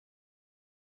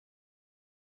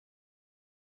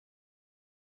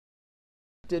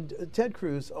did Ted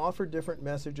Cruz offer different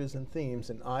messages and themes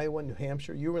in Iowa, New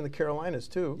Hampshire? You were in the Carolinas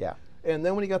too. Yeah. And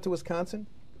then when he got to Wisconsin,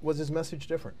 was his message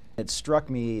different? It struck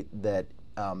me that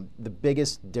the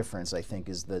biggest difference, I think,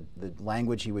 is the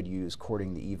language he would use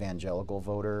courting the evangelical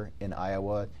voter in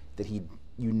Iowa that you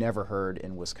never heard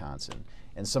in Wisconsin.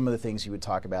 And some of the things he would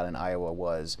talk about in Iowa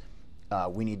was,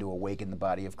 we need to awaken the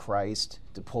body of Christ,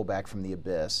 to pull back from the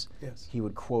abyss. Yes. He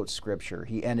would quote Scripture.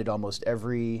 He ended almost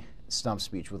every stump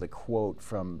speech with a quote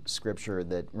from Scripture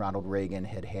that Ronald Reagan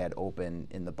had open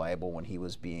in the Bible when he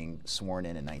was being sworn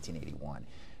in 1981.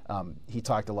 He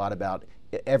talked a lot about,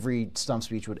 every stump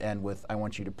speech would end with, I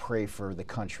want you to pray for the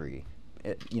country,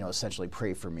 essentially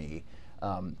pray for me.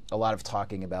 A lot of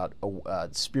talking about a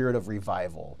spirit of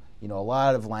revival, a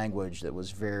lot of language that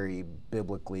was very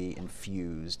biblically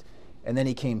infused. And then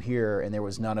he came here, and there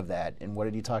was none of that. And what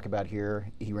did he talk about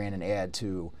here? He ran an ad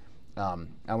to,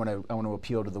 I want to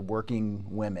appeal to the working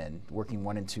women, working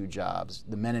 1 and 2 jobs,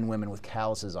 the men and women with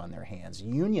calluses on their hands,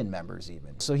 union members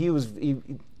even. So he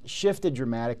shifted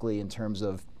dramatically in terms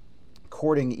of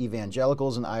courting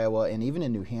evangelicals in Iowa and even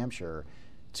in New Hampshire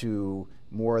to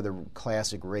more of the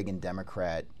classic Reagan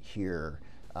Democrat here.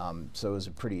 So it was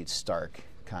a pretty stark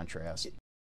contrast.